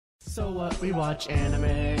So what, we watch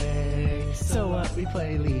anime. So what, we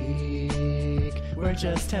play League. We're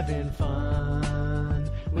just having fun.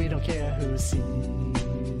 We don't care who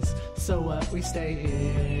sees. So what, we stay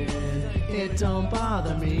in. It don't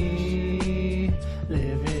bother me.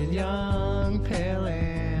 Living young, pale,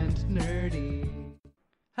 and nerdy.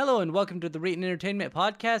 Hello and welcome to the Reetin Entertainment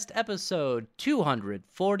Podcast, episode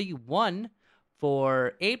 241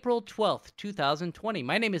 for April 12th, 2020.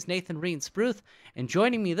 My name is Nathan Reen-Spruth, and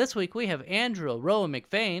joining me this week we have Andrew Rowan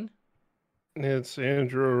McFain. It's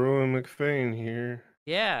Andrew Rowan McFain here.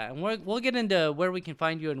 Yeah, and we'll get into where we can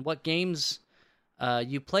find you and what games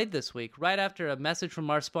you played this week right after a message from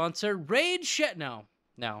our sponsor, Raid Shit. No,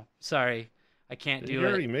 sorry. I can't do it. Did you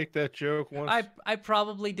already make that joke once? I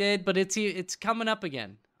probably did, but it's coming up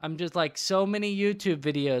again. I'm just like so many YouTube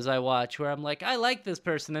videos I watch where I'm like, I like this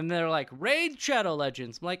person, and they're like, Raid Shadow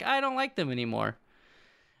Legends. I'm like, I don't like them anymore.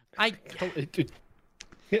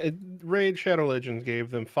 Raid Shadow Legends gave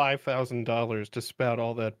them $5,000 to spout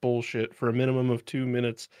all that bullshit for a minimum of 2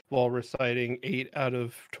 minutes while reciting 8 out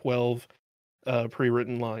of 12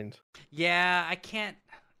 pre-written lines. Yeah, I can't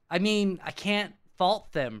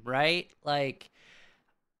fault them, right? Like,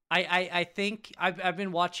 I think I've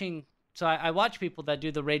been watching. So I watch people that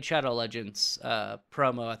do the Raid Shadow Legends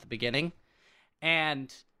promo at the beginning,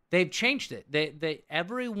 and they've changed it.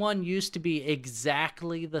 Everyone used to be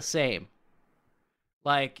exactly the same,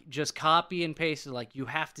 like just copy and paste. Like you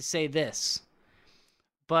have to say this,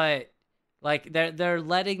 but like they're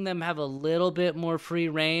letting them have a little bit more free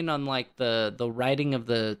reign on like the writing of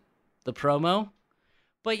the promo.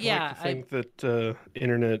 But yeah, I think that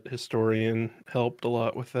Internet Historian helped a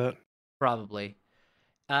lot with that. Probably.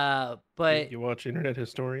 But you watch Internet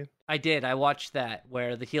Historian? I did. I watched that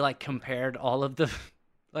where he like compared all of the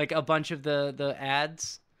like a bunch of the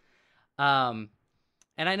ads. And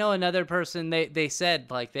I know another person they said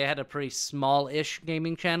like they had a pretty small-ish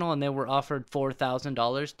gaming channel and they were offered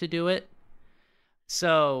 $4,000 to do it.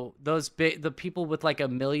 So the people with like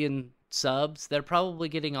 1 million subs, they're probably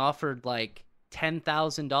getting offered like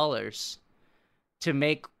 $10,000 to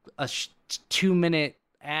make a 2-minute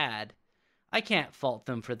ad. I can't fault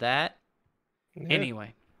them for that. Yeah.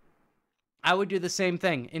 Anyway, I would do the same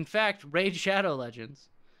thing. In fact, Raid Shadow Legends,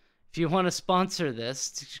 if you want to sponsor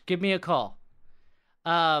this, give me a call.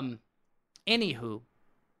 Anywho,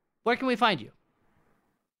 where can we find you?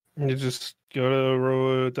 You just go to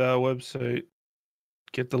Road website,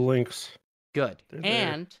 get the links. Good.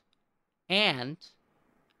 And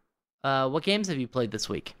what games have you played this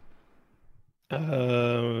week?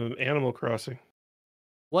 Animal Crossing.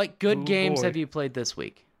 What good games have you played this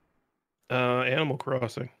week? Animal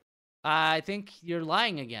Crossing. I think you're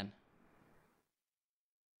lying again.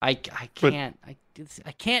 I can't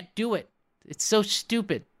do it. It's so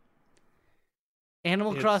stupid.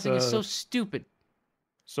 Animal Crossing is so stupid.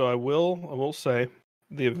 So I will say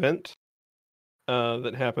the event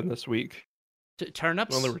that happened this week.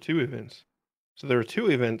 Turnips? Well, there were 2 events. So there were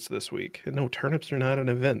 2 events this week. No, turnips are not an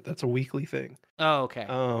event. That's a weekly thing. Oh, okay.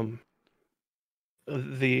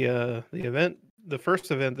 The event, the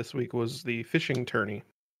first event this week was the fishing tourney.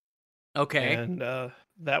 Okay. And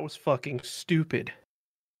that was fucking stupid.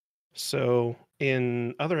 So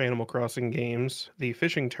in other Animal Crossing games, the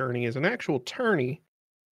fishing tourney is an actual tourney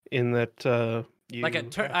in that like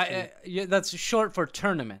a that's short for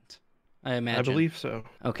tournament, I imagine. I believe so.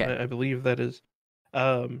 Okay. I believe that is.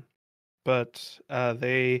 But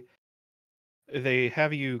they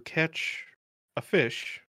have you catch a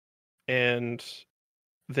fish, and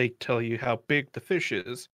they tell you how big the fish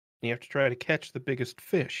is, and you have to try to catch the biggest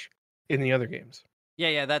fish in the other games.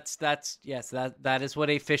 Yeah, that's yes, that is what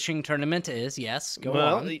a fishing tournament is. Yes, go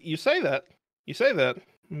on. Well, you say that,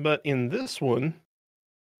 but in this one,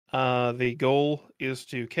 the goal is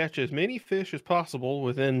to catch as many fish as possible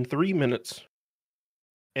within 3 minutes,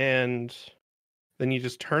 and then you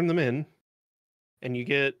just turn them in, and you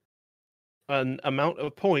get an amount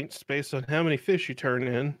of points based on how many fish you turn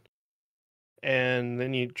in, and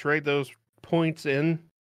then you trade those points in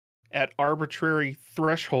at arbitrary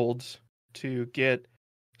thresholds to get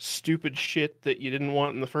stupid shit that you didn't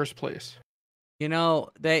want in the first place. You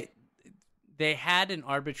know, they had an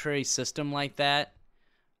arbitrary system like that,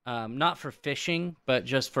 not for fishing, but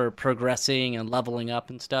just for progressing and leveling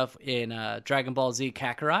up and stuff in Dragon Ball Z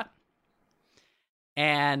Kakarot.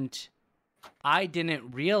 And I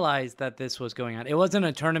didn't realize that this was going on. It wasn't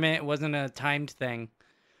a tournament. It wasn't a timed thing.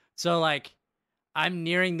 So, like, I'm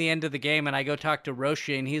nearing the end of the game, and I go talk to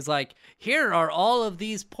Roshi, and he's like, here are all of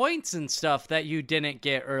these points and stuff that you didn't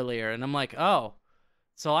get earlier. And I'm like, oh,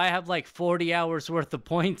 so I have, like, 40 hours worth of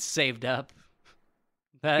points saved up.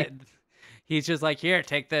 That He's just like, here,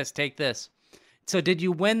 take this, take this. So did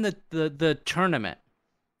you win the tournament?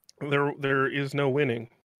 There is no winning.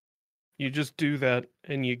 You just do that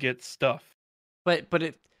and you get stuff.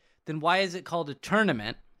 Then why is it called a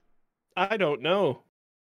tournament? I don't know.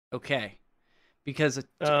 Okay. Because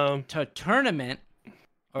a tournament,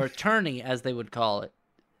 or a tourney as they would call it,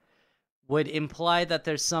 would imply that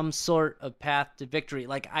there's some sort of path to victory.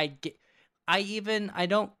 Like I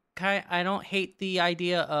don't hate the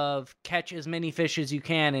idea of catch as many fish as you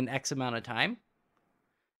can in X amount of time.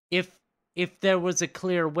 If there was a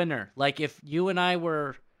clear winner, like if you and I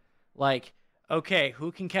were like, okay,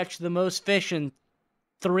 who can catch the most fish in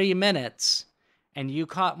 3 minutes, and you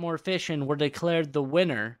caught more fish and were declared the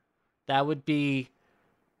winner, that would be,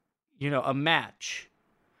 a match.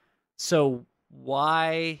 So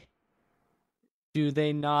why do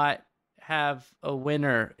they not have a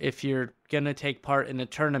winner if you're going to take part in a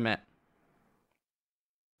tournament?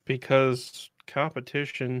 Because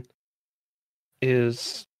competition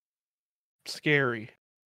is scary.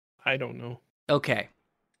 I don't know. Okay.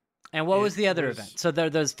 And what was the other event? So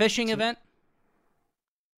there's fishing event?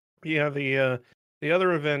 Yeah, the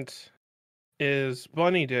other event is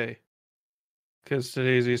Bunny Day. Because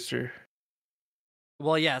today's Easter.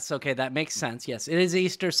 Well, yes, okay, that makes sense. Yes, it is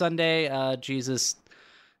Easter Sunday. Jesus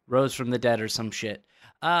rose from the dead or some shit.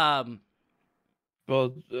 Well,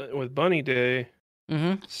 with Bunny Day,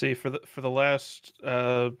 see for the last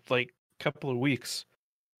couple of weeks,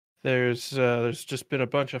 there's just been a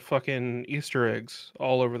bunch of fucking Easter eggs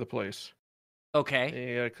all over the place.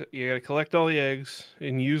 Okay. You gotta collect all the eggs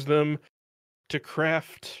and use them to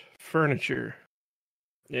craft furniture.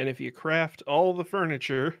 And if you craft all the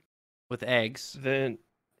furniture with eggs, then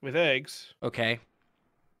okay,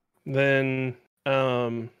 then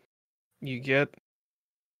you get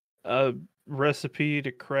a recipe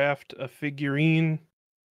to craft a figurine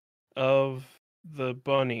of the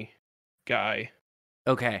bunny guy.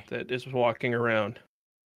 Okay. That is walking around.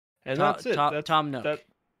 And that's it. That's Tom Nook.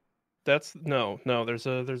 That's no. There's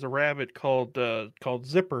a rabbit called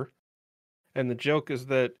Zipper. And the joke is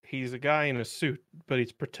that he's a guy in a suit, but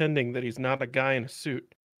he's pretending that he's not a guy in a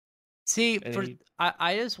suit. See,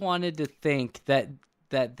 I just wanted to think that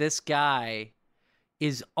this guy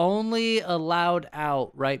is only allowed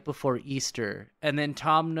out right before Easter, and then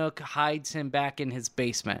Tom Nook hides him back in his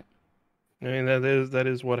basement. I mean, that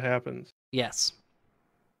is what happens. Yes.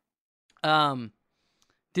 Did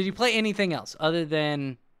you play anything else other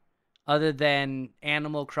than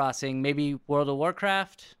Animal Crossing? Maybe World of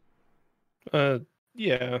Warcraft?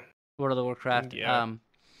 Yeah. World of Warcraft. Yeah.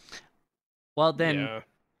 Well then,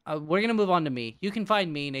 we're gonna move on to me. You can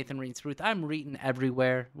find me, Nathan Reet's Ruth. I'm Reetin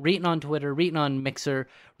everywhere. Reetin on Twitter, Reetin on Mixer,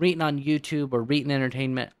 Reetin on YouTube, or Reetin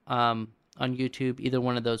Entertainment on YouTube. Either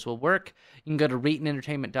one of those will work. You can go to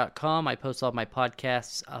ReetinEntertainment.com. I post all my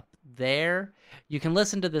podcasts up there. You can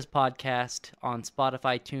listen to this podcast on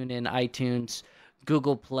Spotify, TuneIn, iTunes,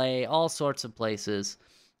 Google Play, all sorts of places.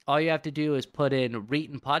 All you have to do is put in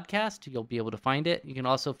Reetin Podcast. You'll be able to find it. You can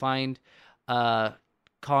also find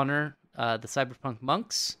Connor, the Cyberpunk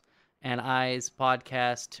Monks, and I's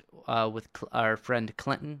podcast with our friend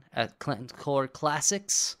Clinton at Clinton's Core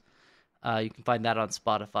Classics. You can find that on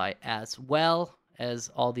Spotify as well as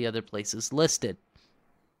all the other places listed.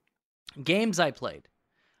 Games I played.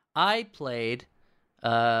 I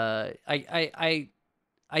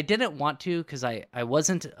didn't want to because I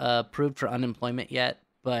wasn't approved for unemployment yet,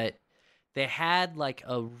 but they had like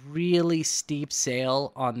a really steep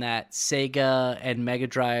sale on that Sega and Mega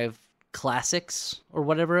Drive Classics or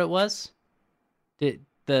whatever it was.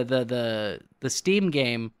 The Steam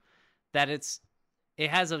game that it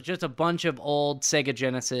has just a bunch of old Sega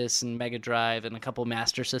Genesis and Mega Drive and a couple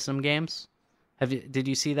Master System games. Did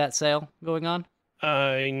you see that sale going on?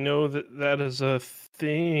 I know that is a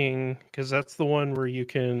thing because that's the one where you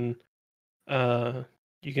can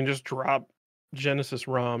just drop Genesis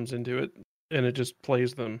ROMs into it and it just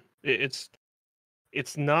plays them. It's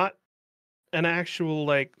not an actual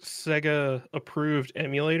like Sega approved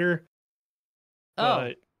emulator,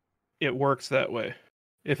 but it works that way.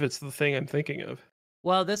 If it's the thing I'm thinking of.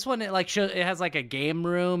 Well, this one it has like a game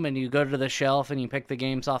room and you go to the shelf and you pick the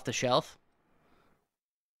games off the shelf.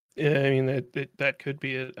 Yeah, I mean that could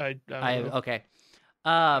be it. I don't know. Okay.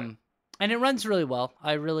 And it runs really well.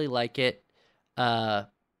 I really like it.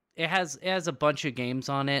 It has a bunch of games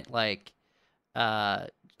on it, like the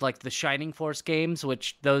Shining Force games,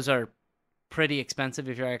 which those are pretty expensive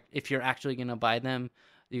if you're actually gonna buy them.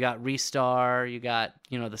 You got Restar, you got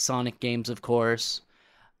the Sonic games, of course.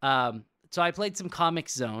 So I played some Comic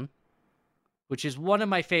Zone, which is one of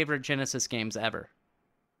my favorite Genesis games ever.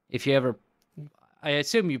 I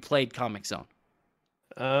assume you played Comic Zone.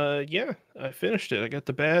 Yeah, I finished it. I got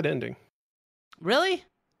the bad ending. Really?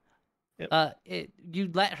 Yep.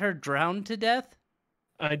 You let her drown to death?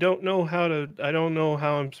 I don't know how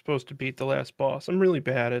I'm supposed to beat the last boss. I'm really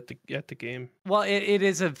bad at the game. Well, it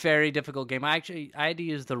is a very difficult game. I had to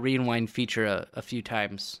use the rewind feature a few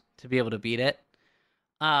times to be able to beat it.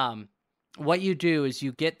 What you do is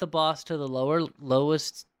you get the boss to the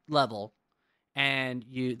lowest level, and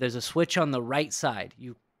there's a switch on the right side.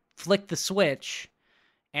 You flick the switch,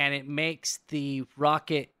 and it makes the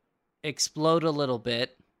rocket explode a little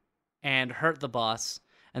bit and hurt the boss.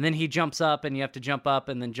 And then he jumps up, and you have to jump up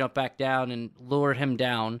and then jump back down and lure him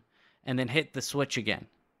down, and then hit the switch again.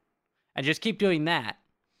 And just keep doing that.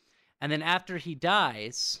 And then after he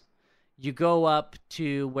dies, you go up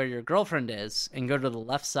to where your girlfriend is and go to the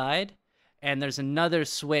left side, and there's another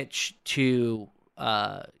switch to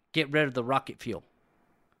get rid of the rocket fuel.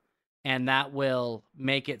 And that will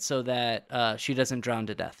make it so that she doesn't drown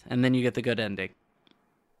to death. And then you get the good ending.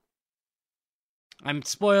 I'm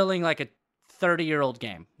spoiling like a 30-year-old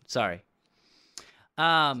game. Sorry.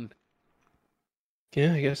 Yeah,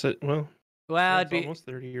 I guess well, it'd be almost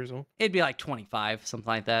 30 years old. It'd be like 25, something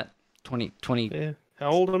like that. 20. Yeah.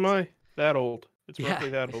 How old am I? That old. It's roughly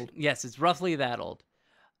that old. Yes, it's roughly that old.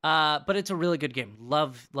 But it's a really good game.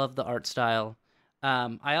 Love the art style.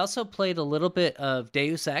 I also played a little bit of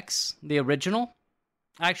Deus Ex, the original.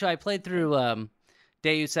 Actually, I played through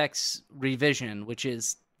Deus Ex Revision, which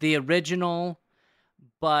is the original,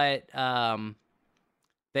 but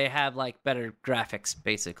they have like better graphics,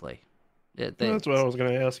 basically. That's what I was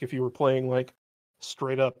going to ask, if you were playing like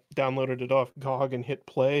straight up downloaded it off GOG and hit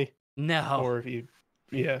play. No. Or if you,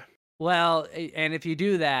 yeah. Well, and if you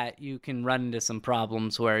do that, you can run into some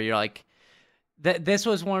problems where you're like, this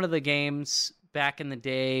was one of the games back in the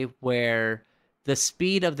day where the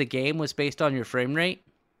speed of the game was based on your frame rate.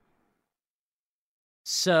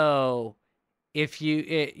 So if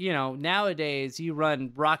nowadays you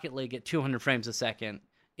run Rocket League at 200 frames a second,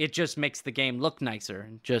 it just makes the game look nicer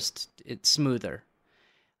and it's smoother.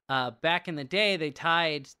 Back in the day, they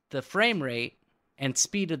tied the frame rate and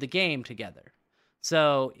speed of the game together.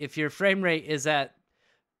 So if your frame rate is at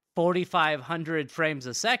 4,500 frames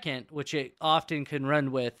a second, which it often can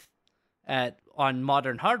run with on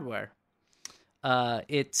modern hardware,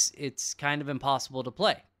 it's kind of impossible to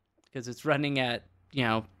play because it's running at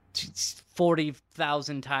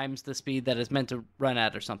 40,000 times the speed that it's meant to run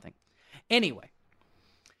at or something. Anyway,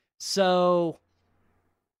 so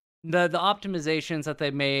the optimizations that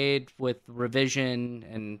they made with revision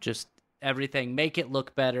and just everything make it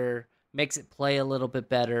look better, makes it play a little bit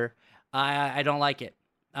better. I don't like it.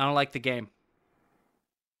 I don't like the game.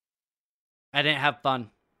 I didn't have fun.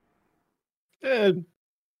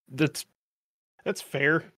 That's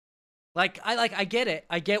fair. I get it.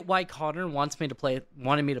 I get why Connor wanted me to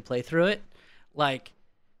play through it. Like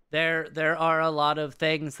there are a lot of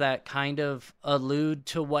things that kind of allude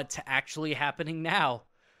to what's actually happening now.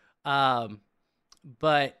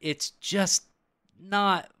 But it's just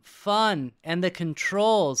not fun. And the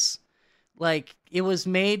controls, like, it was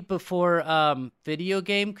made before video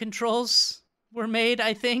game controls were made,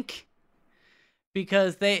 I think.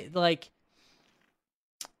 Because they, like,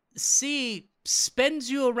 C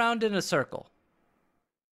spins you around in a circle.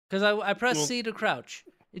 Because I press C to crouch.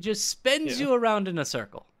 It just spins you around in a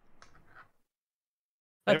circle.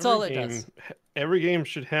 That's all it does. Every game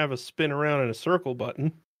should have a spin around in a circle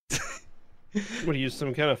button. What, are you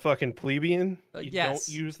some kind of fucking plebeian? You yes.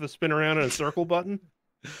 Don't use the spin around in a circle button?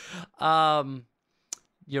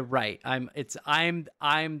 You're right. I'm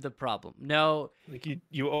the problem. No. Like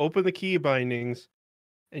you open the key bindings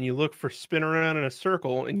and you look for spin around in a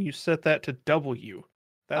circle and you set that to W.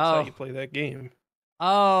 That's how you play that game.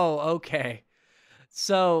 Oh, okay.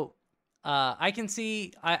 So, I can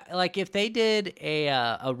see if they did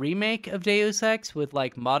a remake of Deus Ex with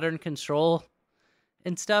like modern control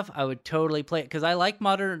and stuff, I would totally play it because I like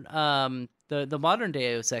modern the modern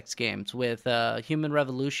Deus Ex games with Human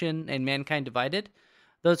Revolution and Mankind Divided.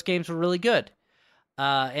 Those games were really good.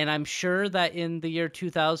 And I'm sure that in the year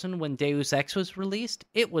 2000 when Deus Ex was released,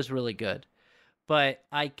 it was really good. But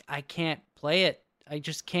I can't play it. I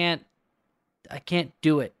just can't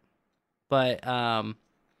do it. But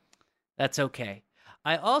that's okay.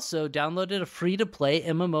 I also downloaded a free-to-play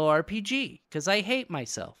MMORPG because I hate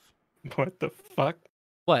myself. What the fuck?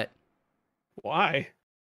 What? Why?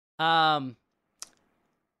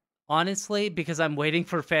 Honestly, because I'm waiting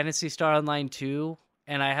for Phantasy Star Online 2,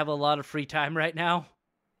 and I have a lot of free time right now.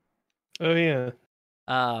 Oh, yeah.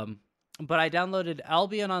 But I downloaded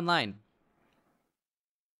Albion Online.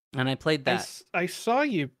 And I played that. I saw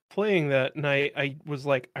you playing that, and I was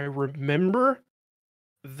like, I remember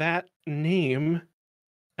that name,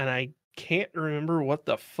 and I can't remember what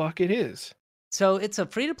the fuck it is. So it's a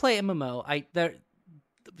free to play MMO.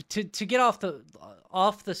 To get off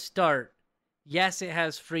the start. Yes, it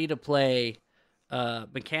has free to play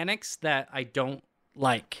mechanics that I don't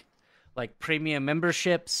like premium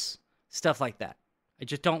memberships, stuff like that. I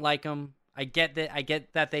just don't like them. I get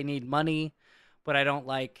that they need money, but I don't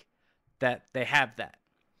like that they have that.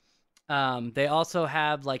 They also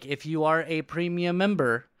have, like, if you are a premium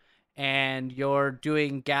member and you're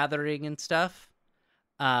doing gathering and stuff,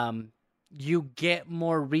 you get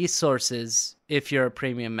more resources if you're a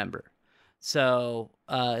premium member. So,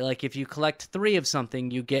 like, if you collect 3 of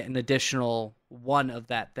something, you get an additional 1 of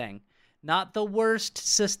that thing. Not the worst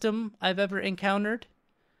system I've ever encountered,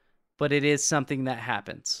 but it is something that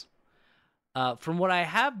happens. From what I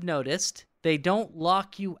have noticed, they don't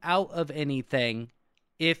lock you out of anything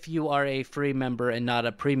if you are a free member and not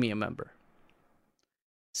a premium member.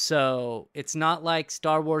 So it's not like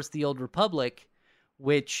Star Wars The Old Republic,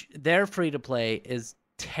 which their free-to-play is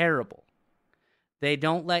terrible. They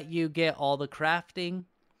don't let you get all the crafting.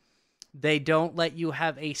 They don't let you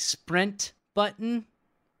have a sprint button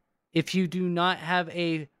if you do not have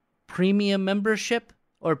a premium membership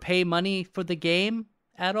or pay money for the game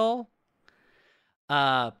at all.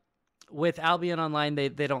 With Albion Online, they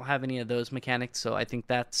don't have any of those mechanics, so I think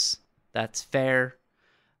that's fair.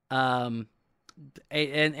 And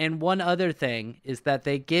one other thing is that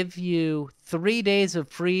they give you 3 days of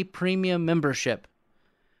free premium membership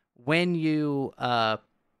when you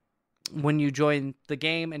join the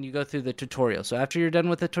game and you go through the tutorial. So after you're done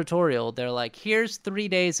with the tutorial, they're like, here's 3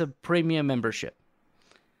 days of premium membership.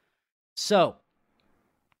 So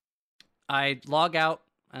I log out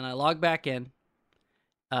and I log back in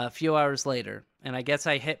a few hours later, and I guess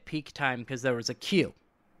I hit peak time because there was a queue.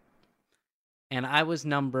 And I was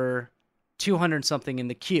number 200 something in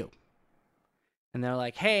the queue. And they're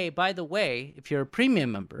like, hey, by the way, if you're a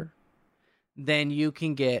premium member, then you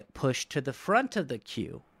can get pushed to the front of the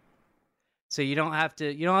queue. So you don't have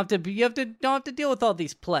to deal with all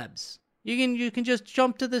these plebs. You can just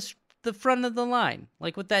jump to the front of the line,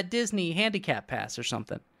 like with that Disney handicap pass or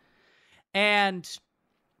something. And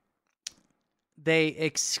they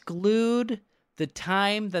exclude the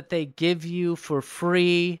time that they give you for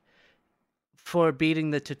free for beating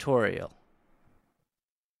the tutorial.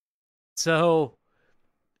 So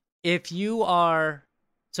even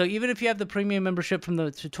if you have the premium membership from the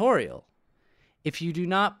tutorial, if you do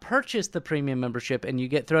not purchase the premium membership and you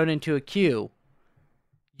get thrown into a queue,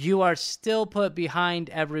 you are still put behind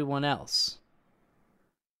everyone else.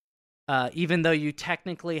 Even though you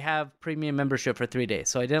technically have premium membership for 3 days.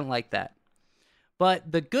 So I didn't like that.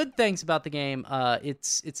 But the good things about the game,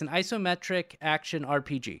 it's an isometric action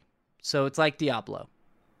RPG. So it's like Diablo.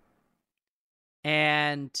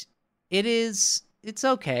 And it's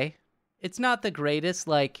okay. It's not the greatest.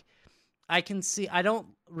 Like, I don't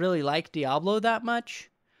really like Diablo that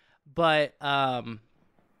much, but I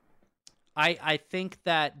think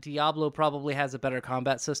that Diablo probably has a better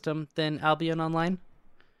combat system than Albion Online.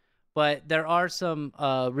 But there are some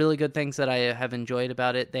really good things that I have enjoyed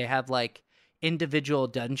about it. They have, like, individual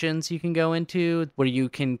dungeons you can go into where you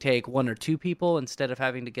can take 1 or 2 people instead of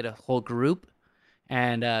having to get a whole group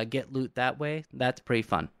and get loot that way. That's pretty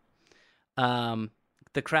fun.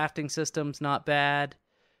 The crafting system's not bad.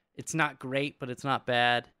 It's not great, but it's not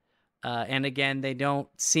bad. And again, they don't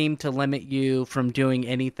seem to limit you from doing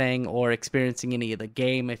anything or experiencing any of the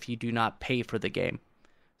game if you do not pay for the game.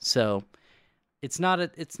 So it's not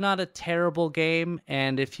a terrible game,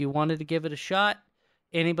 and if you wanted to give it a shot,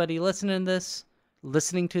 anybody listening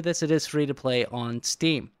to this, it is free to play on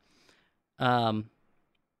Steam. And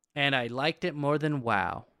I liked it more than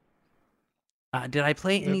WoW. Did I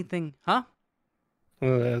play anything? Huh?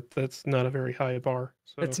 That's not a very high bar.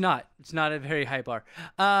 So. It's not a very high bar.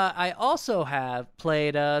 I also have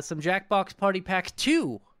played some Jackbox Party Pack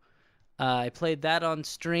 2. I played that on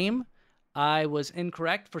stream. I was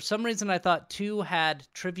incorrect. For some reason, I thought 2 had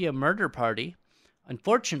Trivia Murder Party.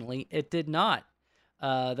 Unfortunately, it did not.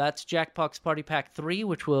 That's Jackbox Party Pack 3,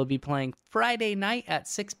 which we'll be playing Friday night at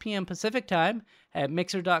 6 p.m. Pacific time at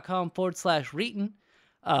mixer.com/Reeton.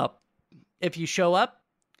 If you show up,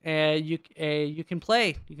 you can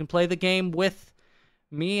play. You can play the game with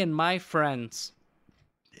me and my friends.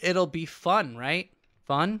 It'll be fun, right?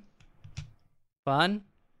 Fun?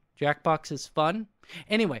 Jackbox is fun.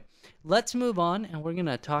 Anyway, let's move on, and we're going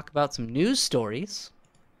to talk about some news stories.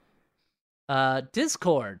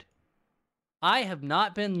 Discord. I have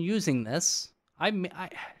not been using this.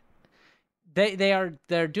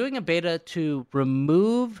 They're doing a beta to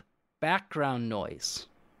remove background noise.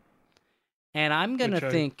 And I'm going to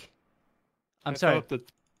Which think... I sorry.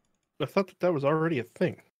 thought that was already a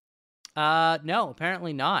thing. No,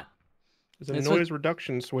 apparently not. There's a noise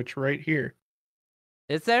reduction switch right here.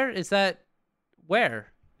 Is there? Is that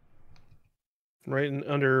where? Right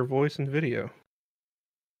under voice and video.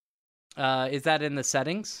 Is that in the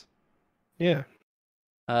settings? Yeah.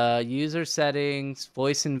 User settings,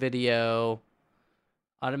 voice and video,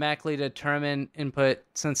 automatically determine input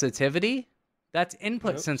sensitivity. That's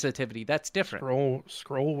input sensitivity. That's different.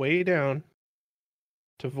 Scroll way down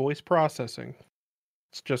to voice processing.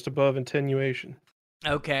 It's just above attenuation.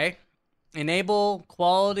 Okay. Enable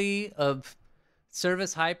quality of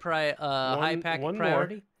service high packet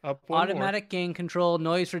priority. Automatic gain control,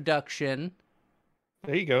 noise reduction.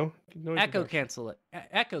 There you go. Echo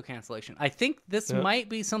cancellation. I think this might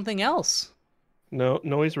be something else. No,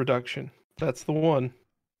 noise reduction. That's the one.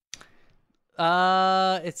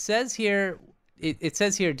 It says here. It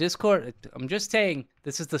says here Discord. I'm just saying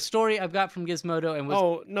this is the story I've got from Gizmodo and was.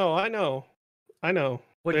 Oh no, I know.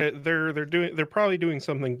 They're probably doing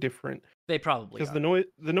something different. They probably because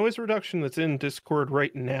the noise reduction that's in Discord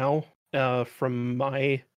right now, from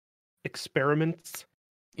my experiments.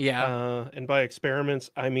 Yeah. And by experiments,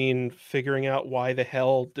 I mean figuring out why the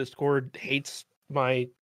hell Discord hates my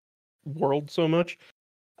world so much.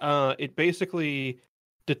 It basically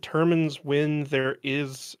determines when there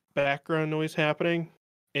is background noise happening,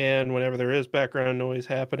 and whenever there is background noise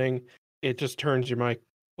happening, it just turns your mic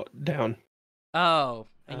down. Oh,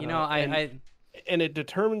 and and it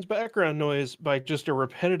determines background noise by just a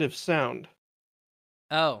repetitive sound.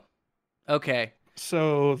 Oh, okay.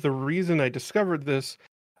 So the reason I discovered this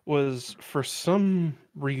was, for some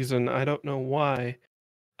reason, I don't know why,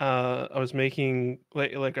 I was making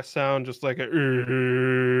like a sound just like a,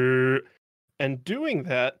 and doing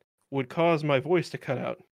that would cause my voice to cut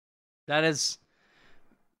out. That is,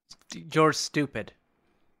 you're stupid.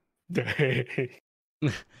 But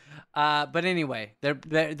anyway,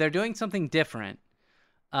 they're doing something different.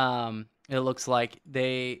 It looks like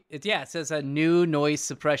it says a new noise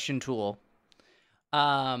suppression tool.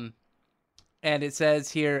 And it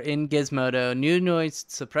says here in Gizmodo, new noise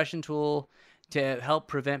suppression tool to help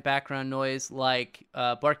prevent background noise like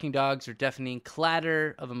barking dogs or deafening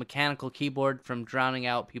clatter of a mechanical keyboard from drowning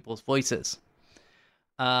out people's voices.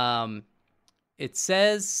 It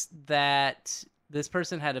says that this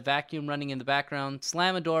person had a vacuum running in the background,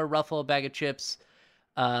 slam a door, ruffle a bag of chips,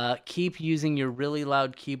 keep using your really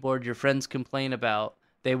loud keyboard your friends complain about.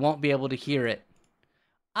 They won't be able to hear it.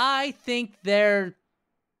 I think they're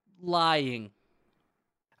lying.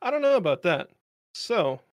 I don't know about that.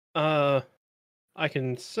 So, I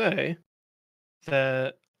can say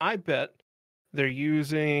that I bet they're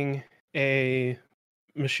using a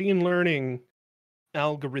machine learning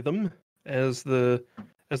algorithm, as the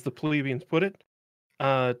plebeians put it,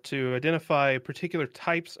 to identify particular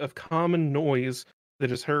types of common noise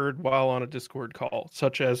that is heard while on a Discord call,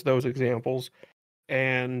 such as those examples,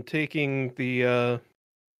 and taking the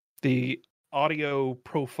audio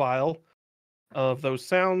profile of those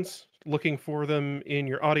sounds, looking for them in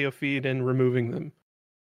your audio feed, and removing them.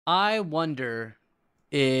 I wonder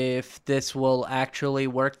if this will actually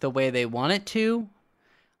work the way they want it to.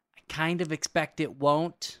 I kind of expect it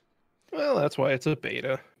won't. Well, that's why it's a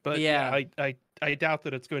beta. But yeah, I doubt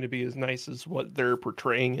that it's going to be as nice as what they're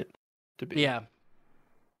portraying it to be.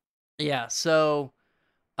 Yeah. So,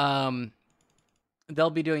 they'll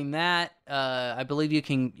be doing that. I believe you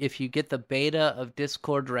can, if you get the beta of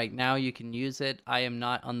Discord right now, you can use it. I am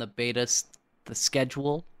not on the beta, the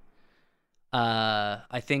schedule.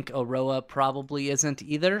 I think Aroa probably isn't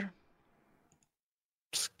either.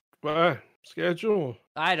 Schedule?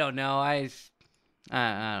 I don't know. I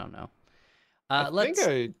don't know. I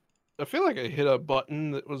feel like I hit a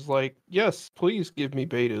button that was like, yes, please give me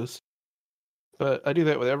betas. But I do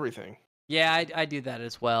that with everything. Yeah, I do that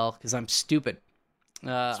as well because I'm stupid.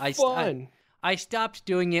 It's fun. I stopped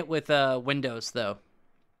doing it with Windows though.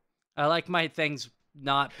 I like my things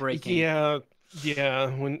not breaking. Yeah. I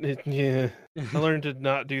learned to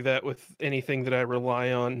not do that with anything that I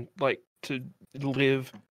rely on, like to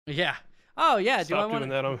live. Yeah. Oh yeah. Stop doing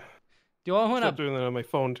that on my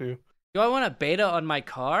phone too. Do I want a beta on my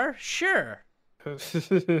car? Sure.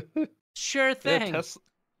 Sure thing. Yeah,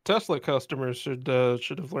 Tesla customers should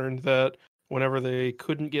have learned that whenever they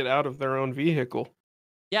couldn't get out of their own vehicle.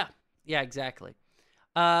 Yeah, exactly.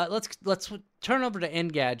 Let's turn over to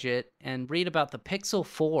Engadget and read about the Pixel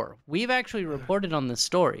 4. We've actually reported on this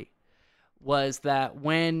story. Was that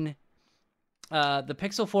when the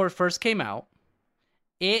Pixel 4 first came out,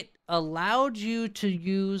 it allowed you to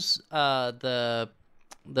use the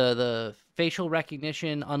the facial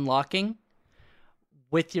recognition unlocking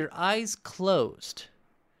with your eyes closed,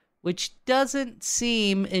 which doesn't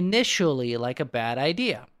seem initially like a bad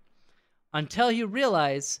idea until you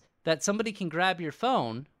realize that somebody can grab your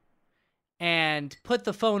phone and put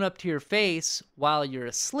the phone up to your face while you're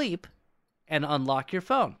asleep and unlock your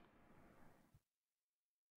phone.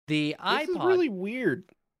 The iPod... This is really weird.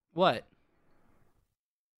 What?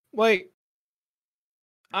 Like,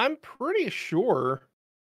 I'm pretty sure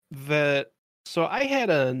that... So I had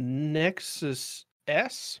a Nexus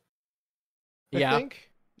S, I think.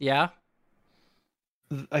 Yeah.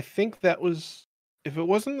 I think that was... If it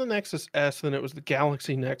wasn't the Nexus S, then it was the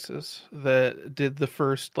Galaxy Nexus that did the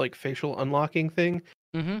first, like, facial unlocking thing.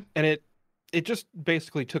 Mm-hmm. And it just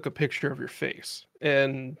basically took a picture of your face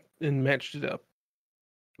and matched it up.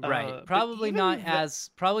 Right. Probably not as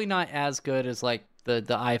good as like the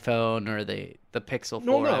iPhone or the Pixel 4.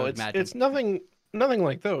 No, I would imagine. it's nothing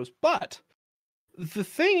like those. But the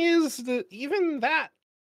thing is that even that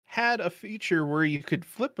had a feature where you could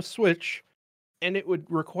flip a switch and it would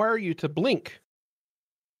require you to blink.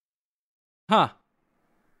 Huh.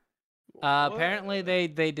 Apparently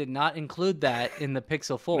they did not include that in the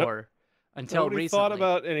Pixel 4 until Nobody recently. thought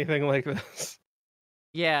about anything like this.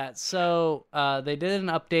 Yeah, so they did an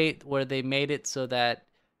update where they made it so that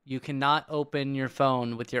you cannot open your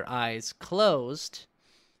phone with your eyes closed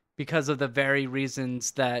because of the very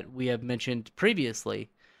reasons that we have mentioned previously.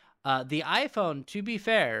 The iPhone, to be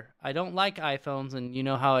fair, I don't like iPhones, and you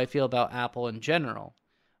know how I feel about Apple in general,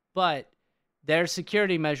 but their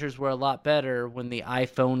security measures were a lot better when the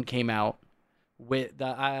iPhone came out with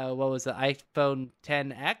the what was the iPhone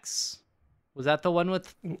XS? Was that the one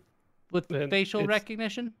with facial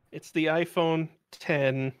recognition? It's the iPhone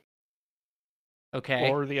 10.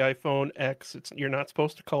 Okay. Or the iPhone X. You're not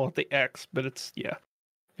supposed to call it the X, but it's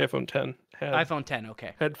iPhone 10 iPhone 10.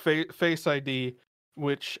 Okay. Had Face ID,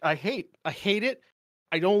 which I hate. I hate it.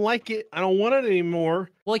 I don't like it. I don't want it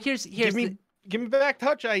anymore. Well, here's give me back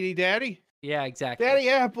Touch ID, Daddy. Yeah, exactly. Daddy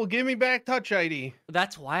Apple, give me back Touch ID.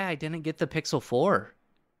 That's why I didn't get the Pixel 4.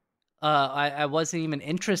 I wasn't even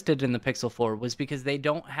interested in the Pixel 4 was because they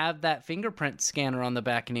don't have that fingerprint scanner on the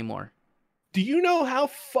back anymore. Do you know how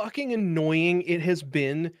fucking annoying it has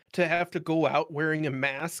been to have to go out wearing a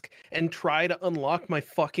mask and try to unlock my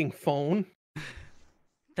fucking phone?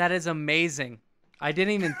 That is amazing. I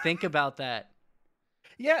didn't even think about that.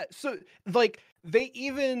 Yeah, so like they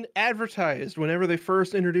even advertised whenever they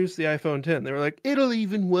first introduced the iPhone 10. They were like, it'll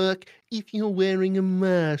even work if you're wearing a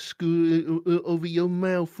mask over your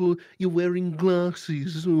mouth or you're wearing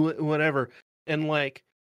glasses or whatever. And like,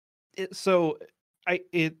 it's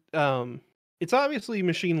obviously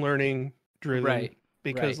machine learning driven, right?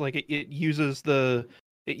 Because like it uses the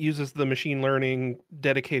machine learning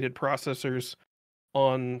dedicated processors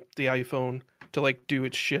on the iPhone to like do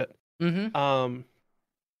its shit. Mm-hmm.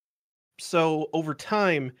 So over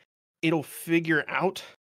time, it'll figure out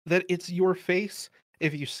that it's your face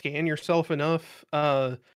if you scan yourself enough.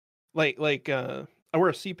 I wear a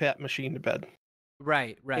CPAP machine to bed.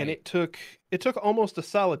 Right. And it took almost a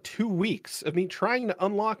solid 2 weeks of me trying to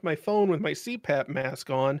unlock my phone with my CPAP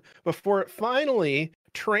mask on before it finally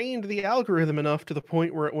trained the algorithm enough to the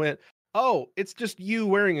point where it went, oh, it's just you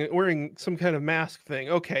wearing some kind of mask thing.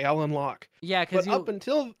 Okay, I'll unlock. Yeah, because up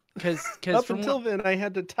until then, I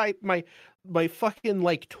had to type my fucking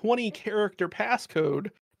like 20 character passcode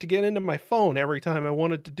to get into my phone every time I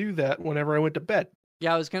wanted to do that whenever I went to bed.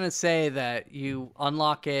 Yeah, I was going to say that you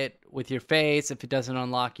unlock it with your face. If it doesn't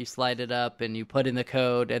unlock, you slide it up and you put in the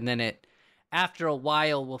code, and then it, after a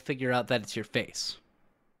while, will figure out that it's your face.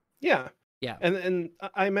 Yeah. Yeah. And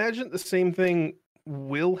I imagine the same thing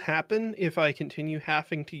will happen if I continue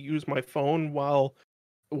having to use my phone while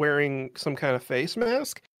wearing some kind of face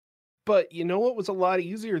mask. But you know what was a lot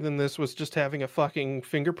easier than this was just having a fucking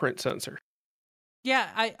fingerprint sensor. Yeah,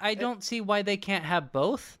 I don't see why they can't have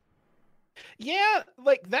both. Yeah,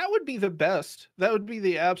 like that would be the best. That would be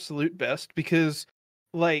the absolute best because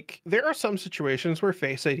like there are some situations where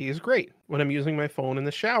Face ID is great. When I'm using my phone in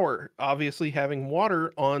the shower, obviously having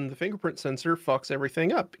water on the fingerprint sensor fucks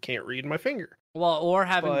everything up. It can't read my finger. Well, or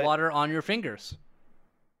having water on your fingers.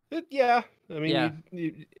 I mean,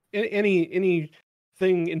 anything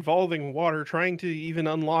involving water, trying to even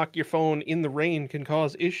unlock your phone in the rain can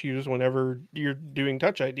cause issues whenever you're doing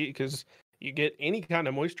Touch ID because you get any kind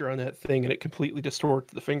of moisture on that thing and it completely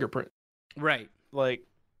distorts the fingerprint. Right. Like,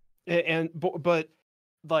 but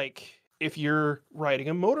like if you're riding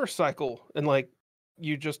a motorcycle and like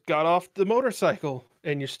you just got off the motorcycle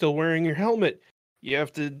and you're still wearing your helmet, you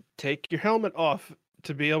have to take your helmet off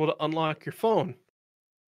to be able to unlock your phone.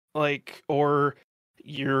 Like, or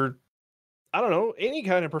you're, I don't know, any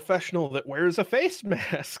kind of professional that wears a face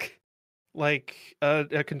mask, like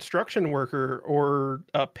a construction worker or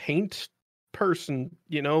a paint person,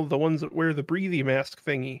 the ones that wear the breathy mask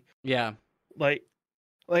thingy. Yeah. Like,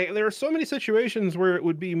 there are so many situations where it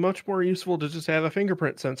would be much more useful to just have a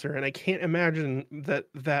fingerprint sensor, and I can't imagine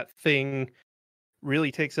that thing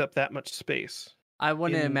really takes up that much space. I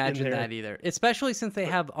wouldn't in imagine there. that either, especially since they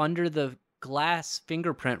have under the glass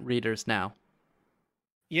fingerprint readers now.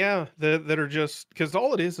 Yeah, that are just, because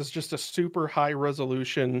all it is just a super high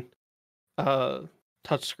resolution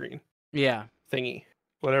touchscreen Yeah. thingy,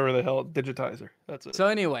 whatever the hell, digitizer. That's it. So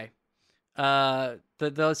anyway,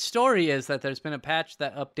 the story is that there's been a patch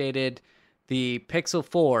that updated the Pixel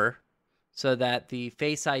 4 so that the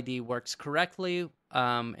Face ID works correctly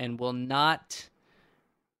and will not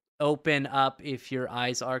open up if your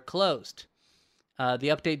eyes are closed. The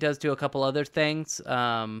update does do a couple other things.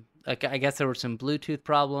 I guess there were some Bluetooth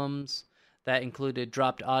problems that included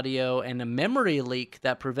dropped audio and a memory leak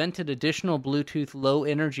that prevented additional Bluetooth low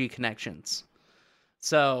energy connections.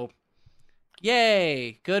 So,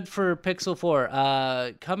 yay! Good for Pixel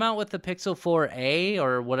 4. Come out with the Pixel 4a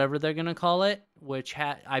or whatever they're going to call it, which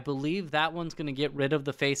I believe that one's going to get rid of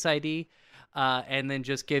the Face ID and then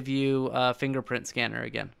just give you a fingerprint scanner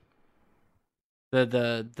again.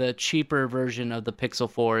 The cheaper version of the Pixel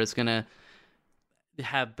 4 is going to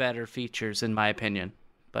have better features, in my opinion.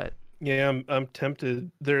 But yeah, I'm tempted.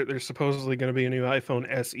 There's supposedly going to be a new iPhone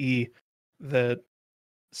SE that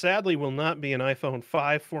sadly will not be an iPhone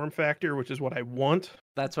 5 form factor, which is what I want.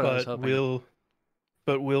 That's what I was hoping.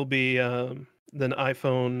 Will be the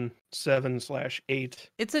iPhone 7/8.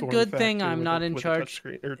 It's a good thing I'm not in charge.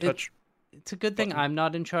 It's a good thing I'm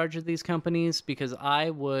not in charge of these companies, because I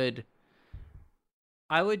would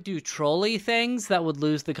do trolley things that would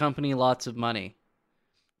lose the company lots of money.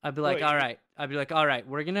 I'd be like, all right,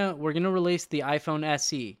 we're gonna release the iPhone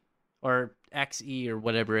SE or XE or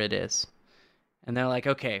whatever it is, and they're like,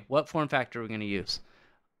 okay, what form factor are we gonna use?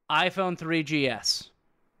 iPhone 3GS.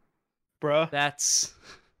 Bruh,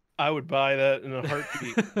 I would buy that in a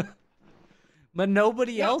heartbeat. But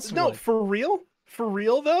nobody else would. No, for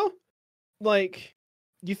real though. Like,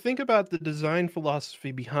 you think about the design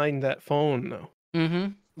philosophy behind that phone, though.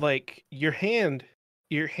 Mm-hmm. Like, your hand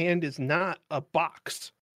is not a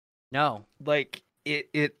box. No. Like,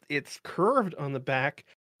 it's curved on the back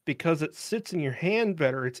because it sits in your hand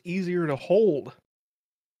better. It's easier to hold.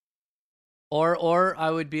 Or I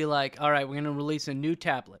would be like, all right, we're going to release a new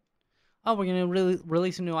tablet. Oh, we're going to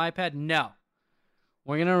release a new iPad? No.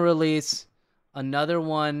 We're going to release another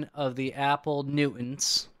one of the Apple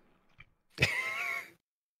Newtons.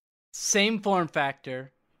 Same form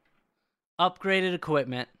factor. Upgraded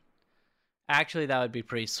equipment. Actually, that would be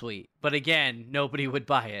pretty sweet. But again, nobody would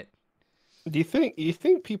buy it. Do you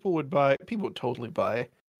think people would buy? People would totally buy,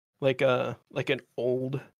 like an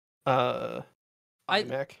old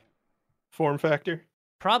iMac form factor.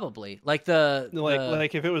 Probably like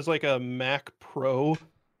like if it was like a Mac Pro,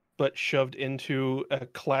 but shoved into a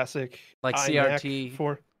classic like iMac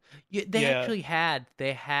CRT. They actually had.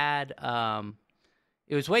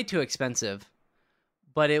 It was way too expensive,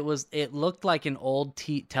 but it looked like an old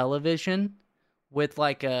television with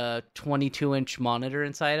like a 22-inch monitor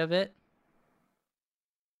inside of it.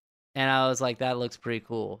 And I was like, that looks pretty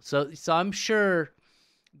cool. So I'm sure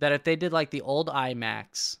that if they did like the old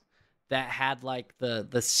iMacs that had like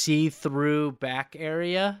the see-through back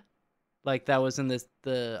area, like that was in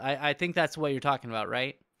I think that's what you're talking about,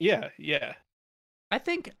 right? Yeah. I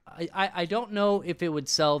think I don't know if it would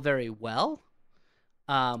sell very well,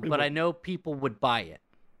 but I know people would buy it.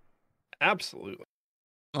 Absolutely.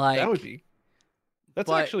 Like that would be. That's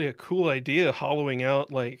actually a cool idea, hollowing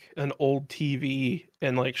out like an old TV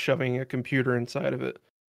and like shoving a computer inside of it.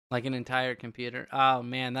 Like an entire computer. Oh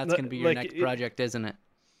man, that's going to be your next project, isn't it?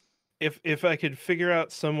 If I could figure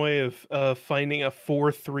out some way of finding a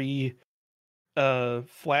 4:3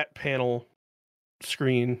 flat panel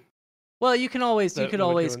screen. Well, you could always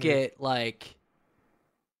get like,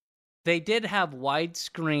 they did have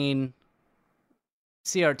widescreen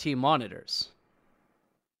CRT monitors.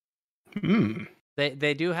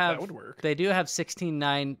 They do have, that would work. They do have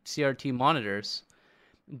 16:9 CRT monitors.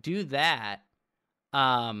 Do that.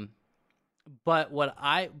 But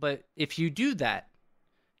if you do that,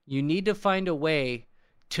 you need to find a way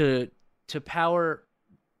to power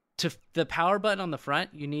to the power button on the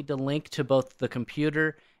front. You need to link to both the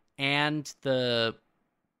computer and the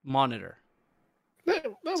monitor. That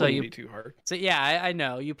wouldn't be too hard. So yeah, I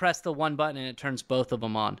know. You press the one button and it turns both of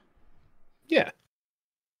them on. Yeah.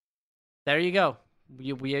 There you go.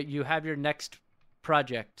 You have your next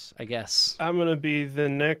project, I guess. I'm gonna be the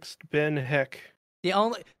next Ben Heck. The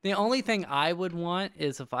only thing I would want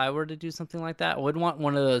is if I were to do something like that, I would want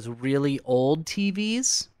one of those really old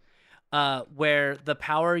TVs, where the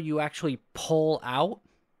power you actually pull out.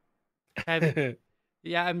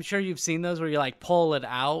 Yeah, I'm sure you've seen those where you like pull it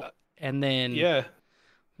out and then. Yeah.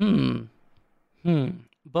 Hmm.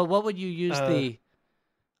 But what would you use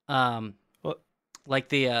Well, like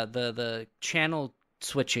the channel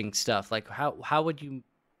switching stuff? Like how would you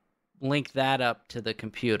link that up to the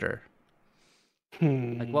computer?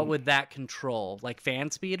 Like what would that control? Like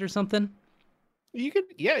fan speed or something? you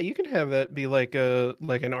could have that be like an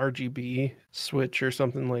RGB switch or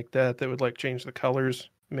something like that would like change the colors,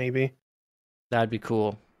 maybe. That'd be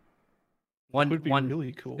cool. That would be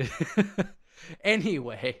really cool.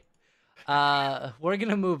 Anyway, we're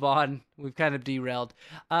gonna move on. We've kind of derailed.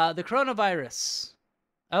 The coronavirus.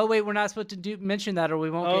 Oh wait, we're not supposed to mention that, or we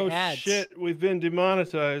won't get ads. Oh shit, we've been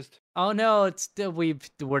demonetized. Oh no, it's still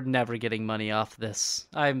we're never getting money off this.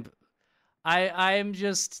 I'm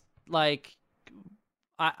just like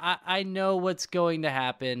I know what's going to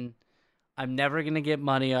happen. I'm never gonna get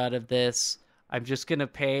money out of this. I'm just gonna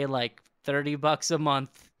pay like $30 a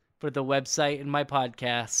month for the website and my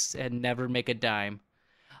podcasts and never make a dime.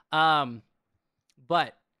 But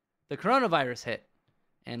the coronavirus hit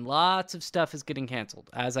and lots of stuff is getting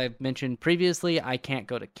canceled. As I've mentioned previously, I can't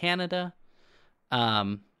go to Canada,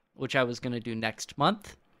 which I was going to do next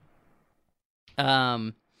month.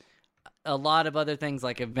 A lot of other things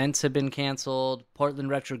like events have been canceled.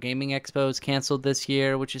 Portland Retro Gaming Expo is canceled this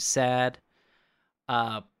year, which is sad.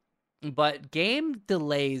 But game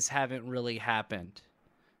delays haven't really happened.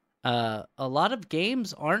 A lot of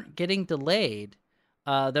games aren't getting delayed.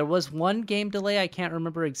 There was one game delay. I can't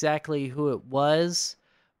remember exactly who it was,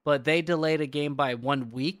 but they delayed a game by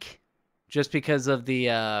 1 week just because of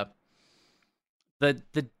the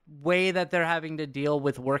way that they're having to deal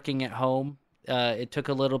with working at home. It took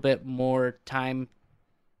a little bit more time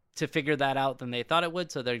to figure that out than they thought it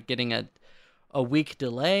would, so they're getting a week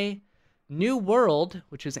delay. New World,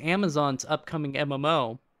 which is Amazon's upcoming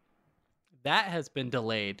MMO, that has been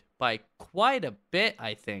delayed by quite a bit,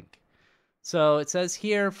 I think. So it says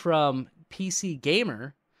here from PC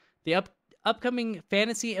Gamer, the upcoming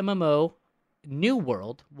fantasy MMO New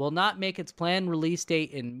World will not make its planned release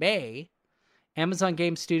date in May. Amazon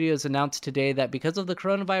Game Studios announced today that because of the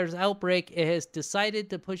coronavirus outbreak, it has decided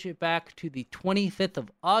to push it back to the 25th of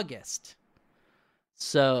August.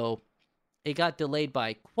 So it got delayed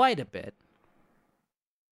by quite a bit.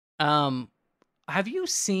 Have you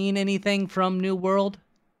seen anything from New World?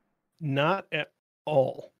 Not at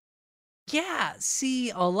all. Yeah, see,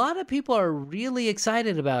 a lot of people are really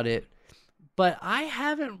excited about it, but I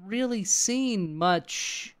haven't really seen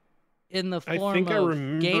much in the form I think of I remember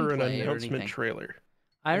an gameplay or announcement anything. trailer.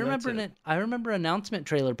 I and remember that's it. I remember announcement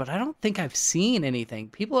trailer, but I don't think I've seen anything.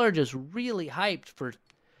 People are just really hyped for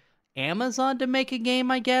Amazon to make a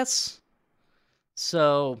game, I guess.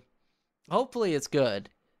 So hopefully it's good,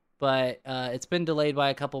 but it's been delayed by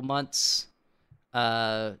a couple months.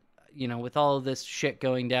 With all of this shit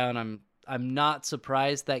going down, I'm not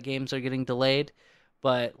surprised that games are getting delayed,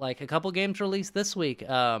 but like a couple games released this week.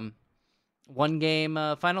 One game,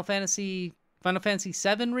 Final Fantasy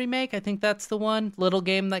VII Remake, I think that's the one little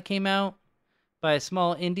game that came out by a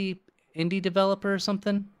small indie developer or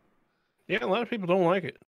something. Yeah, a lot of people don't like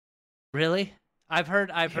it. Really? I've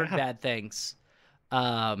heard bad things.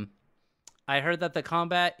 I heard that the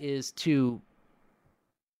combat is too.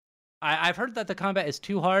 I've heard that the combat is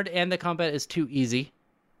too hard and the combat is too easy.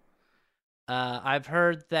 I've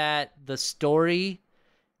heard that the story,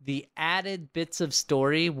 the added bits of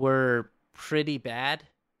story were pretty bad.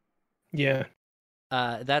 Yeah.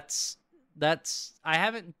 That's I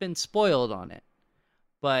haven't been spoiled on it,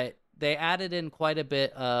 but they added in quite a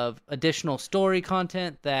bit of additional story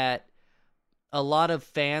content that a lot of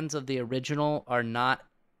fans of the original are not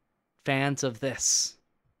fans of this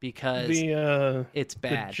because it's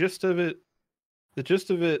bad. The gist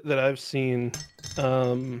of it that I've seen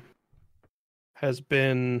has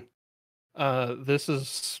been this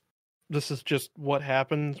is just what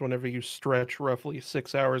happens whenever you stretch roughly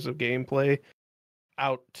 6 hours of gameplay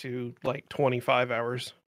out to like 25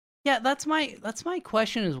 hours. Yeah, that's my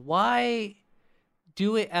question is why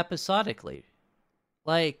do it episodically?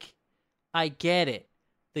 Like, I get it.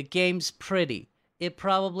 The game's pretty. It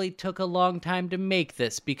probably took a long time to make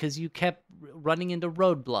this because you kept running into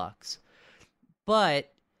roadblocks.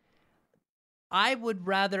 But I would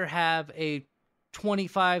rather have a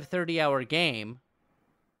 25, 30-hour game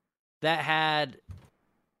that had,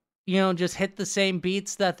 just hit the same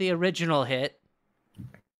beats that the original hit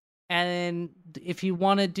And if you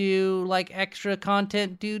want to do like extra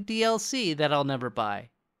content, do DLC that I'll never buy.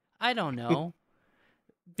 I don't know.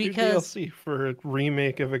 Do Because DLC for a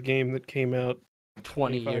remake of a game that came out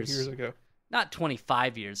 20 25 years years, ago. not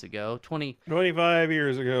 25 years ago, 25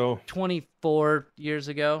 years ago. 24 years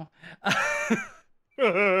ago.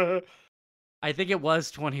 Yeah, I think it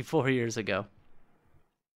was 24 years ago.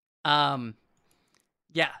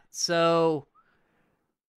 Yeah, so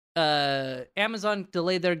Amazon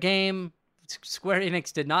delayed their game. Square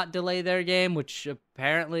Enix did not delay their game, which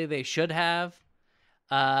apparently they should have.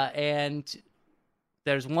 And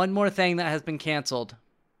there's one more thing that has been canceled,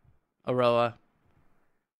 Aroa.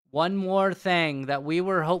 One more thing that we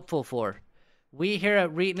were hopeful for. We here at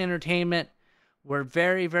Reetin Entertainment were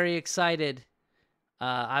very, very excited.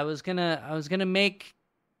 I was gonna make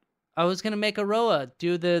Aroa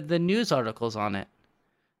do the news articles on it.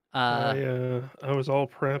 I was all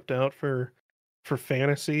prepped out for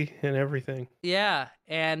fantasy and everything. Yeah,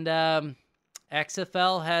 and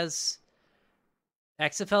XFL's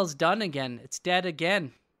done again. It's dead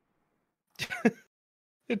again.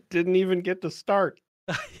 It didn't even get to start.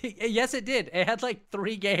 Yes, it did. It had like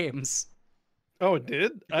 3 games. Oh, it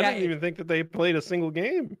did? I didn't even think that they played a single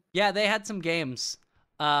game. Yeah, they had some games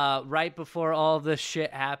right before all this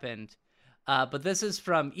shit happened. But this is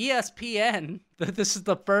from ESPN. This is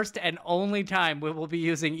the first and only time we will be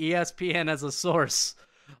using ESPN as a source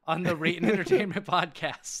on the Reetin Entertainment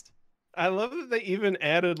podcast. I love that they even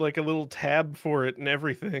added like a little tab for it and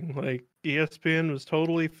everything. Like ESPN was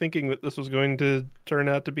totally thinking that this was going to turn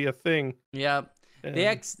out to be a thing. Yeah. And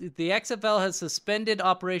The XFL has suspended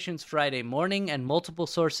operations Friday morning, and multiple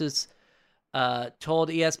sources told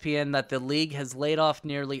ESPN that the league has laid off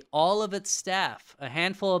nearly all of its staff. A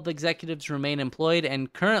handful of executives remain employed,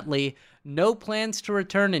 and currently no plans to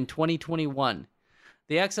return in 2021.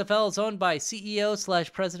 The XFL is owned by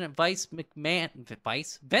CEO/President Vince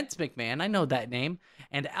McMahon, I know that name,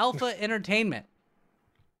 and Alpha Entertainment.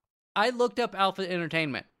 I looked up Alpha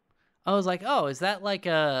Entertainment. I was like, oh, is that like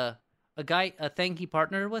a thing he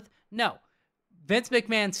partnered with? No. Vince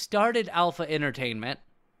McMahon started Alpha Entertainment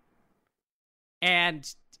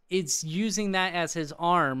and it's using that as his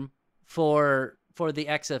arm for the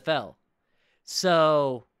XFL.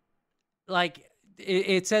 So, like,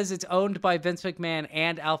 it says it's owned by Vince McMahon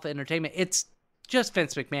and Alpha Entertainment. It's just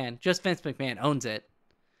Vince McMahon. Just Vince McMahon owns it.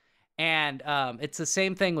 And it's the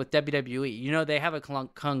same thing with WWE. You know, they have a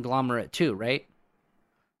conglomerate too, right?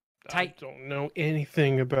 I don't know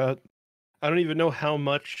anything about... I don't even know how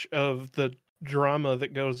much of the drama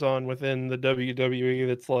that goes on within the WWE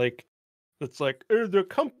that's like the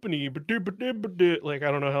company, like,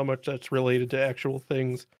 I don't know how much that's related to actual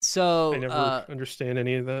things. So I never understand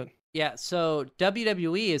any of that. Yeah, so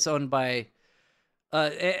WWE is owned by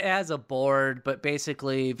it has a board, but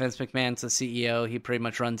basically Vince McMahon's the CEO. He pretty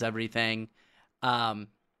much runs everything.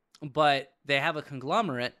 But they have a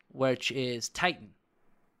conglomerate, which is Titan.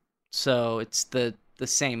 So it's the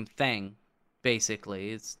same thing, basically.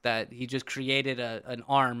 It's that he just created an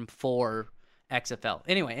arm for XFL.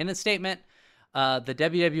 Anyway, in a statement, the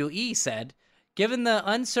WWE said, given the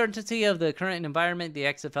uncertainty of the current environment, the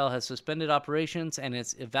XFL has suspended operations and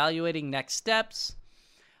is evaluating next steps.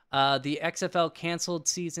 The XFL canceled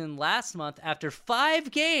season last month after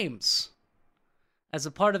 5 games. As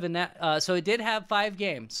a part of so it did have 5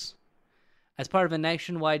 games. As part of a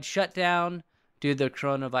nationwide shutdown due to the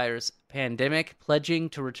coronavirus pandemic, pledging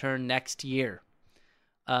to return next year.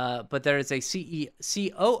 But there is a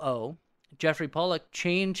COO, Jeffrey Pollock,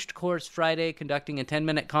 changed course Friday, conducting a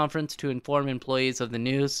 10-minute conference to inform employees of the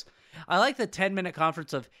news. I like the 10-minute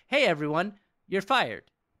conference of, hey, everyone, you're fired.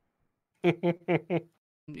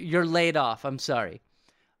 You're laid off. I'm sorry.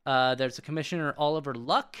 There's a Commissioner, Oliver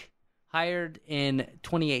Luck, hired in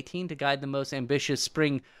 2018 to guide the most ambitious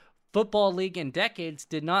spring football league in decades,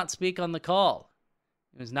 did not speak on the call.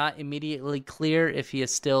 It was not immediately clear if he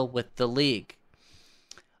is still with the league.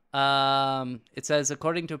 It says,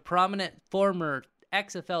 according to a prominent former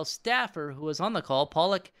XFL staffer who was on the call,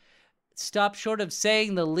 Pollock stopped short of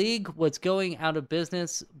saying the league was going out of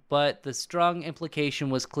business, but the strong implication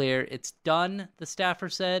was clear. It's done, the staffer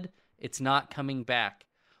said. It's not coming back.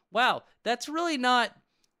 Wow, that's really not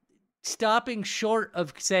stopping short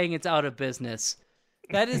of saying it's out of business.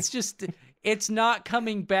 That is just, it's not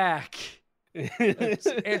coming back.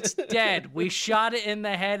 It's dead. We shot it in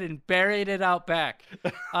the head and buried it out back.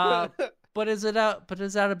 But is it out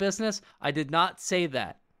of business? I did not say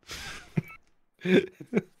that.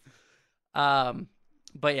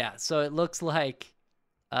 But yeah, so it looks like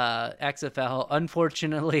XFL,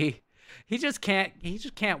 unfortunately, he just can't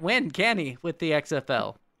win, can he, with the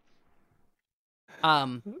XFL?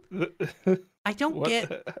 Um, I don't What?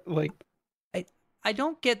 get Like, I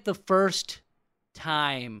don't get the first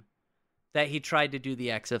time that he tried to do the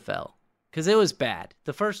XFL because it was bad.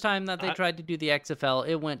 The first time that they tried to do the XFL,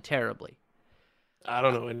 it went terribly. I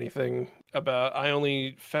don't know anything about. I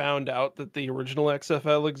only found out that the original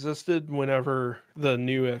XFL existed whenever the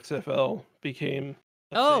new XFL became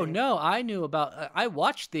a Oh thing. no, I knew about. I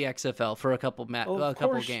watched the XFL for a couple Of couple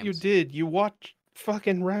course you games, did. You watch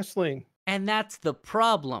fucking wrestling. and that's the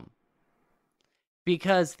problem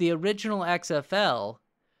because the original XFL,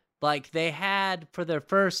 like they had for their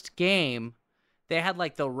first game, they had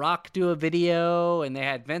like The Rock do a video, and they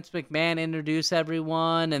had Vince McMahon introduce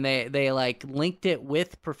everyone, and they like linked it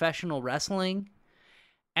with professional wrestling,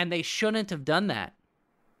 and they shouldn't have done that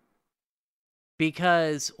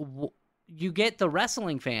because you get the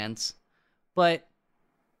wrestling fans, but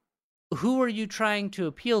who are you trying to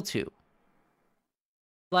appeal to?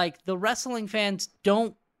 Like, the wrestling fans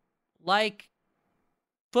don't like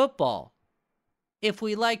football. If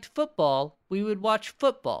we liked football, we would watch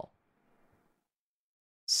football.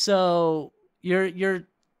 So you're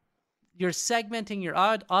segmenting your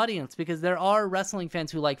audience because there are wrestling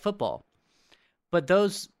fans who like football, but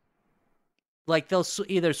those, like, they'll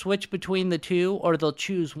either switch between the two or they'll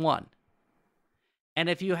choose one. And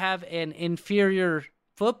if you have an inferior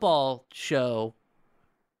football show,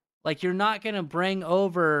 like, you're not going to bring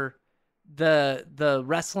over the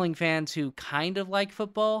wrestling fans who kind of like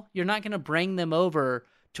football. You're not going to bring them over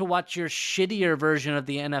to watch your shittier version of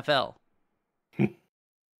the NFL.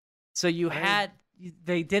 So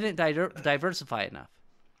they didn't diversify enough.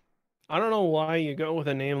 I don't know why you go with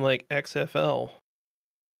a name like XFL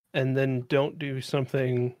and then don't do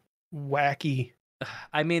something wacky.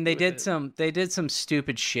 I mean, they did some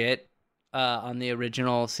stupid shit on the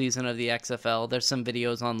original season of the XFL. There's some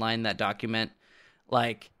videos online that document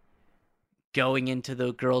like going into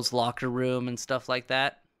the girls' locker room and stuff like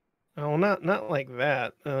that. Oh, not like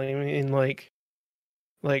that. I mean, like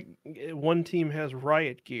one team has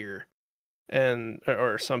riot gear and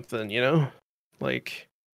or something, you know? Like,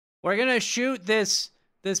 we're gonna shoot this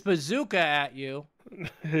bazooka at you.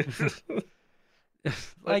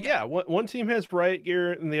 like, yeah, one team has riot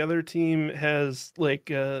gear and the other team has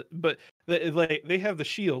but they have the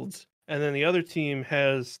shields, and then the other team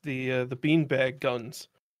has the beanbag guns,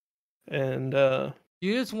 and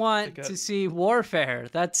you just want to see warfare.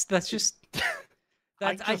 That's just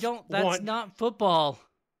that's that's not football.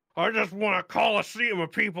 I just want a coliseum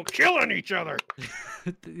of people killing each other.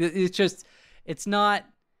 It's not.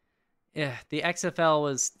 Yeah, the XFL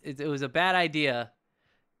was a bad idea,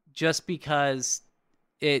 just because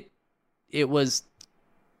it was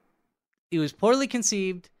poorly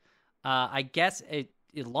conceived. I guess it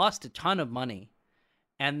lost a ton of money,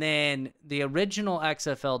 and then the original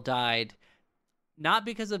XFL died, not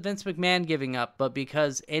because of Vince McMahon giving up, but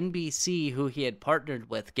because NBC, who he had partnered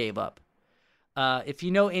with, gave up. If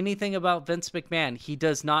you know anything about Vince McMahon, he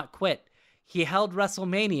does not quit. He held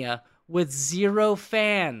WrestleMania with 0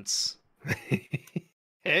 fans.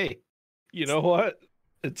 Hey, you know what?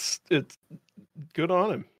 It's good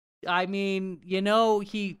on him. I mean, you know,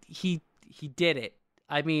 he did it.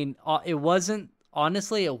 I mean, it wasn't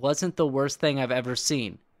the worst thing I've ever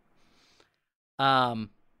seen. I've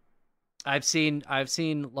seen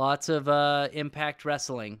lots of Impact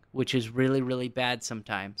Wrestling, which is really, really bad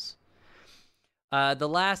sometimes. The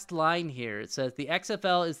last line here, it says, the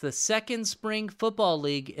XFL is the second spring football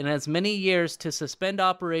league in as many years to suspend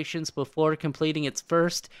operations before completing its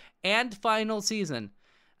first and final season,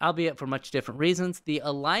 albeit for much different reasons. The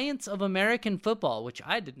Alliance of American Football, which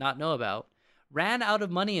I did not know about, ran out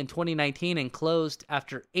of money in 2019 and closed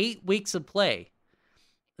after 8 weeks of play.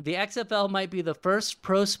 The XFL might be the first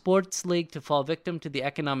pro sports league to fall victim to the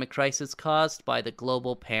economic crisis caused by the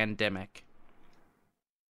global pandemic.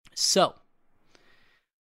 So,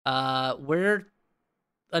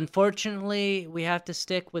 unfortunately, we have to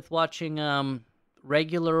stick with watching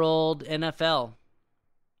regular old NFL.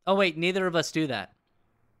 Oh wait, neither of us do that.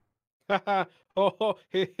 Oh,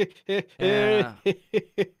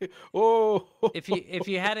 oh. If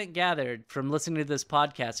you hadn't gathered from listening to this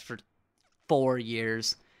podcast for 4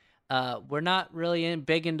 years, we're not really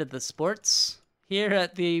big into the sports here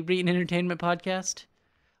at the Reetin Entertainment Podcast.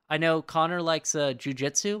 I know Connor likes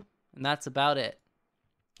jiu-jitsu, and that's about it.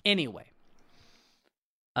 Anyway,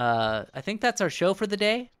 I think that's our show for the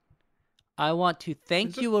day. I want to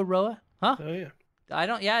thank you, Aroa. Huh? Oh yeah. I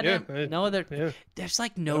don't. Yeah, no other. Yeah. There's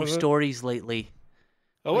like no stories lately.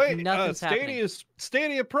 Oh like, wait, nothing's happening.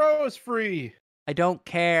 Stadia Pro is free. I don't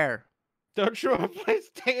care. Don't you want to play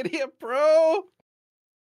Stadia Pro?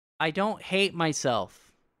 I don't hate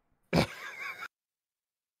myself.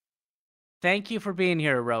 Thank you for being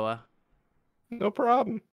here, Aroa. No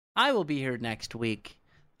problem. I will be here next week.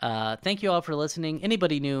 Thank you all for listening.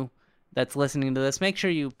 Anybody new that's listening to this, make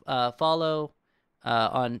sure you follow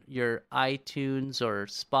on your iTunes or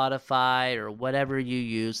Spotify or whatever you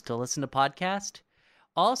use to listen to podcast.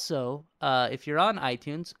 Also, if you're on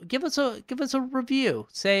iTunes, give us a review.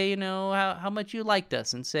 Say how much you liked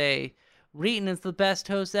us, and say Reeton is the best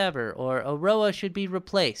host ever, or Aroa should be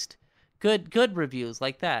replaced. Good reviews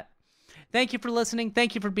like that. Thank you for listening.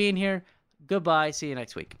 Thank you for being here. Goodbye. See you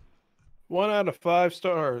next week. 1 out of 5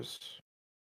 stars.